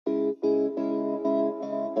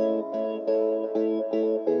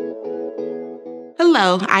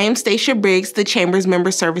Hello, I am Stacia Briggs, the Chamber's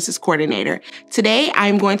Member Services Coordinator. Today, I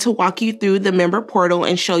am going to walk you through the member portal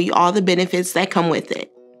and show you all the benefits that come with it.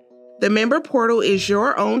 The member portal is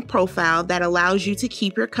your own profile that allows you to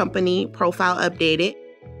keep your company profile updated,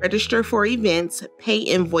 register for events, pay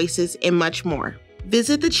invoices, and much more.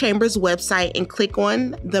 Visit the Chamber's website and click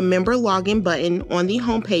on the Member Login button on the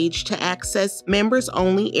homepage to access Members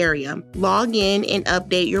Only area. Log in and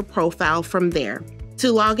update your profile from there.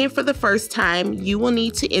 To log in for the first time, you will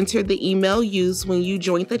need to enter the email used when you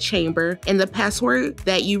joined the Chamber and the password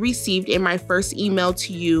that you received in my first email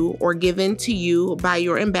to you or given to you by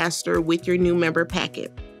your ambassador with your new member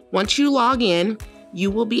packet. Once you log in, you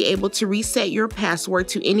will be able to reset your password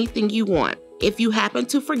to anything you want. If you happen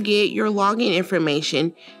to forget your login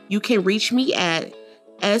information, you can reach me at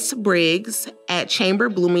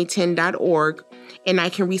sbriggs@chamberbloomington.org and I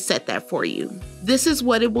can reset that for you. This is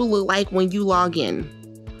what it will look like when you log in.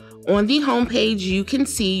 On the homepage, you can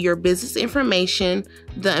see your business information,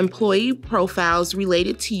 the employee profiles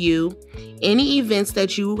related to you, any events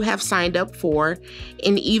that you have signed up for,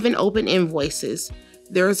 and even open invoices.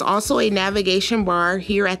 There is also a navigation bar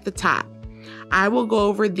here at the top. I will go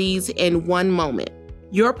over these in one moment.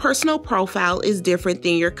 Your personal profile is different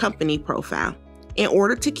than your company profile. In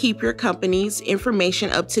order to keep your company's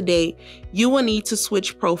information up to date, you will need to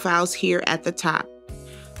switch profiles here at the top.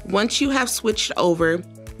 Once you have switched over,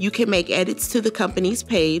 you can make edits to the company's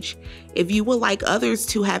page. If you would like others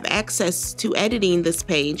to have access to editing this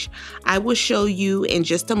page, I will show you in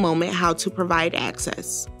just a moment how to provide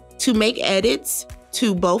access. To make edits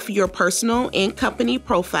to both your personal and company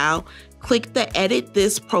profile, click the Edit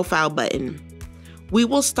This Profile button. We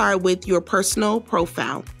will start with your personal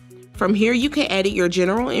profile. From here, you can edit your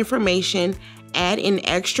general information, add in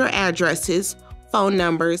extra addresses, phone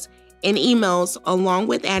numbers, and emails, along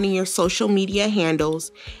with adding your social media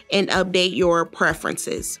handles and update your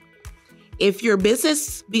preferences. If your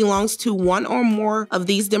business belongs to one or more of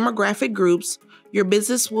these demographic groups, your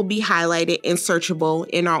business will be highlighted and searchable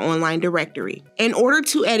in our online directory. In order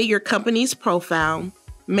to edit your company's profile,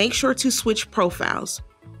 make sure to switch profiles.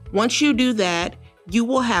 Once you do that, you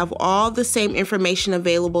will have all the same information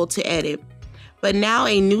available to edit, but now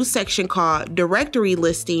a new section called Directory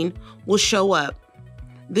Listing will show up.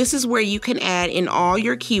 This is where you can add in all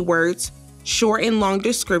your keywords, short and long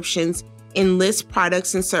descriptions, and list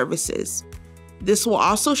products and services. This will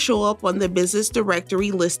also show up on the business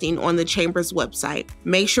directory listing on the Chamber's website.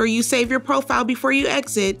 Make sure you save your profile before you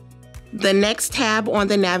exit. The next tab on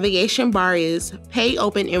the navigation bar is Pay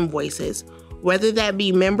Open Invoices. Whether that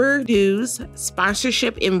be member dues,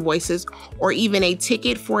 sponsorship invoices, or even a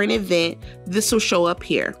ticket for an event, this will show up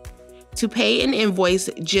here. To pay an invoice,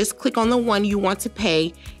 just click on the one you want to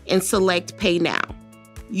pay and select Pay Now.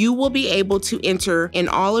 You will be able to enter in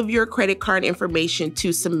all of your credit card information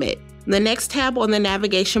to submit. The next tab on the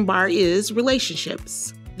navigation bar is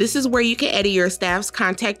Relationships. This is where you can edit your staff's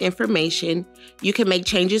contact information. You can make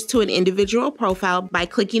changes to an individual profile by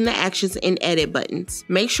clicking the Actions and Edit buttons.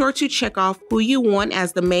 Make sure to check off who you want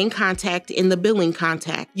as the main contact in the billing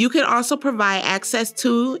contact. You can also provide access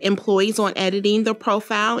to employees on editing the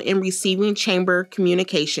profile and receiving Chamber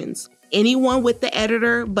communications. Anyone with the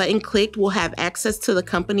Editor button clicked will have access to the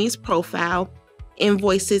company's profile,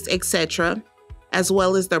 invoices, etc., as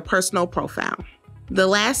well as their personal profile. The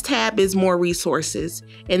last tab is More Resources.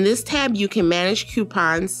 In this tab, you can manage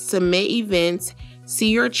coupons, submit events,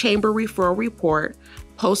 see your Chamber referral report,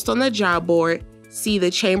 post on the job board, see the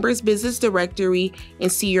Chamber's business directory, and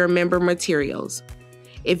see your member materials.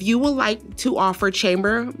 If you would like to offer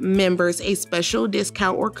Chamber members a special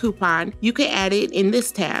discount or coupon, you can add it in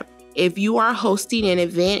this tab. If you are hosting an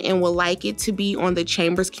event and would like it to be on the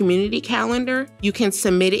Chamber's community calendar, you can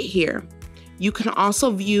submit it here. You can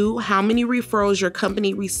also view how many referrals your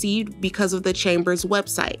company received because of the Chamber's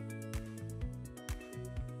website.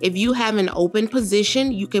 If you have an open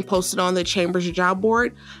position, you can post it on the Chamber's job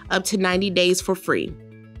board up to 90 days for free.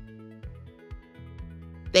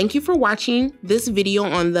 Thank you for watching this video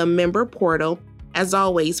on the member portal. As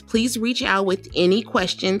always, please reach out with any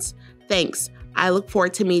questions. Thanks. I look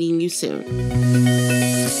forward to meeting you soon.